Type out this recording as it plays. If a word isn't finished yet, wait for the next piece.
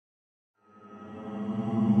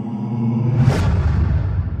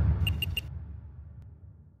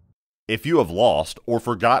If you have lost or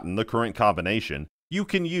forgotten the current combination, you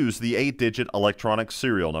can use the 8-digit electronic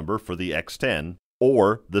serial number for the X-10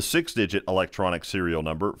 or the 6-digit electronic serial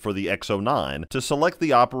number for the X-09 to select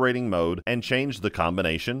the operating mode and change the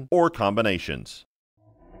combination or combinations.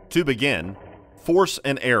 To begin, force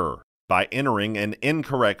an error by entering an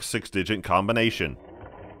incorrect 6-digit combination.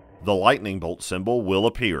 The lightning bolt symbol will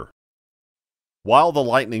appear. While the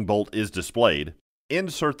lightning bolt is displayed,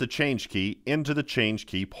 insert the change key into the change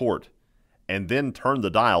key port, and then turn the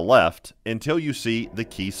dial left until you see the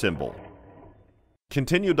key symbol.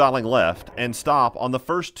 Continue dialing left and stop on the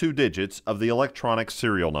first 2 digits of the electronic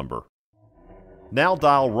serial number. Now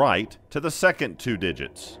dial right to the second 2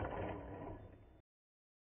 digits.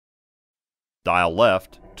 Dial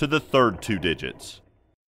left to the third 2 digits.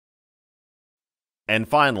 And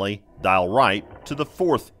finally, dial right to the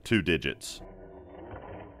fourth 2 digits.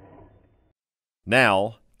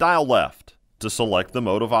 Now, dial left to select the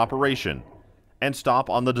mode of operation and stop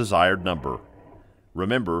on the desired number.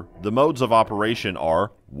 Remember, the modes of operation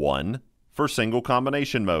are 1 for single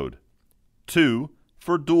combination mode, 2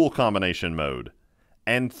 for dual combination mode,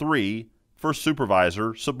 and 3 for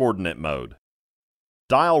supervisor subordinate mode.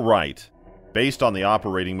 Dial right. Based on the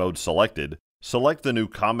operating mode selected, select the new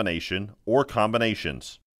combination or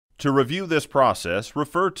combinations. To review this process,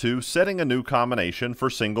 refer to setting a new combination for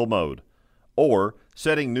single mode, or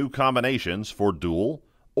setting new combinations for dual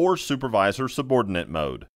or supervisor subordinate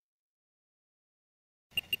mode.